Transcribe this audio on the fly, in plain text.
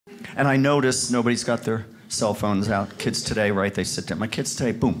And I notice nobody's got their cell phones out. Kids today, right, they sit down. My kids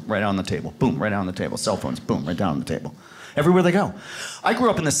today, boom, right on the table. Boom, right on the table. Cell phones, boom, right down on the table. Everywhere they go. I grew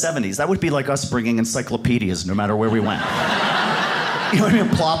up in the 70s. That would be like us bringing encyclopedias no matter where we went. You know what I mean?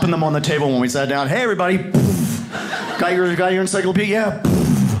 Plopping them on the table when we sat down. Hey, everybody. Got your encyclopedia? Yeah.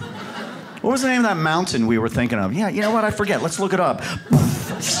 What was the name of that mountain we were thinking of? Yeah, you know what? I forget. Let's look it up.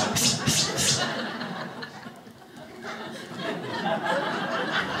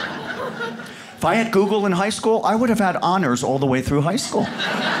 If I had Google in high school, I would have had honors all the way through high school.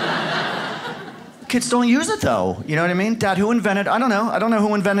 Kids don't use it, though. You know what I mean? Dad, who invented? I don't know. I don't know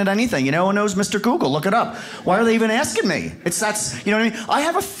who invented anything. You know, who knows Mr. Google? Look it up. Why are they even asking me? You know what I mean? I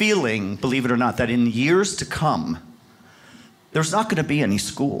have a feeling, believe it or not, that in years to come, there's not going to be any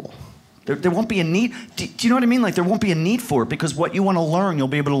school. There won't be a need. Do you know what I mean? Like, there won't be a need for it because what you want to learn, you'll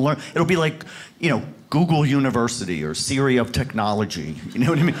be able to learn. It'll be like, you know, Google University or Siri of Technology. You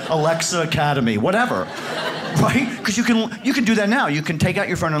know what I mean? Alexa Academy, whatever. Right? Because you can do that now. You can take out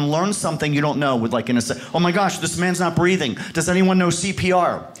your phone and learn something you don't know with like in a oh my gosh, this man's not breathing. Does anyone know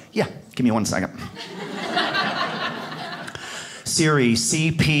CPR? Yeah, give me 1 second. Siri,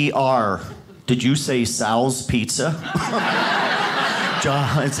 CPR. Did you say Sal's Pizza?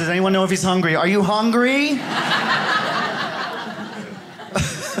 Does anyone know if he's hungry? Are you hungry?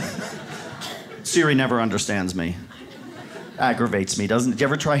 Siri never understands me. Aggravates me, doesn't it? Do you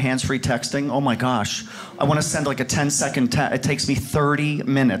ever try hands-free texting? Oh my gosh. I want to send like a 10-second text. It takes me 30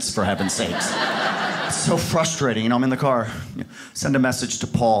 minutes, for heaven's sakes. It's so frustrating. You know, I'm in the car. Send a message to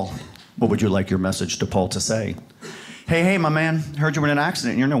Paul. What would you like your message to Paul to say? Hey, my man. Heard you were in an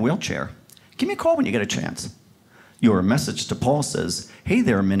accident and you're in a wheelchair. Give me a call when you get a chance. Your message to Paul says, hey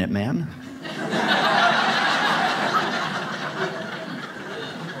there, Minute Man.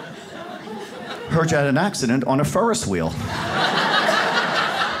 Heard you had an accident on a Ferris wheel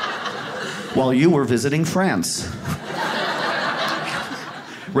while you were visiting France.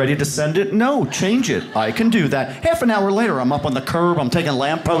 Ready to send it? No, change it. I can do that. Half an hour later, I'm up on the curb, I'm taking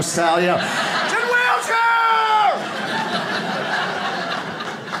lampposts out, you know. It's in wheelchair!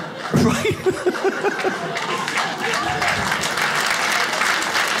 Right?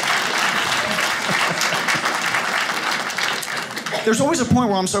 There's always a point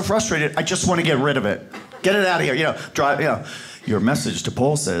where I'm so frustrated, I just want to get rid of it. Get it out of here, you know, drive, you know. Your message to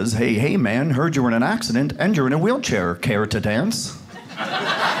Paul says, hey man, heard you were in an accident and you're in a wheelchair. Care to dance?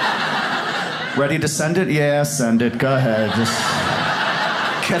 Ready to send it? Yeah, send it, go ahead. Just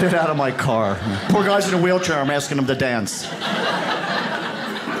get it out of my car. Poor guy's in a wheelchair, I'm asking him to dance.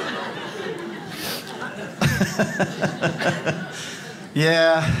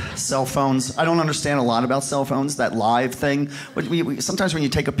 Yeah, cell phones. I don't understand a lot about cell phones, that live thing. Sometimes when you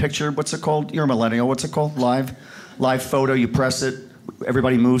take a picture, what's it called? You're a millennial, what's it called? Live photo, you press it,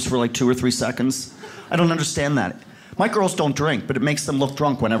 everybody moves for like 2 or 3 seconds. I don't understand that. My girls don't drink, but it makes them look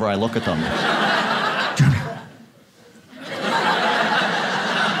drunk whenever I look at them.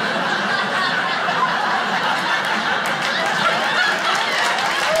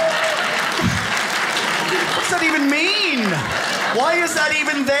 What's that even mean? Why is that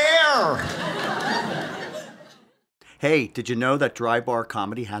even there? Hey, did you know that Dry Bar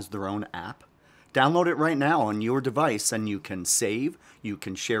Comedy has their own app? Download it right now on your device and you can save, you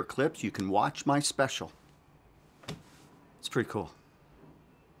can share clips, you can watch my special. It's pretty cool.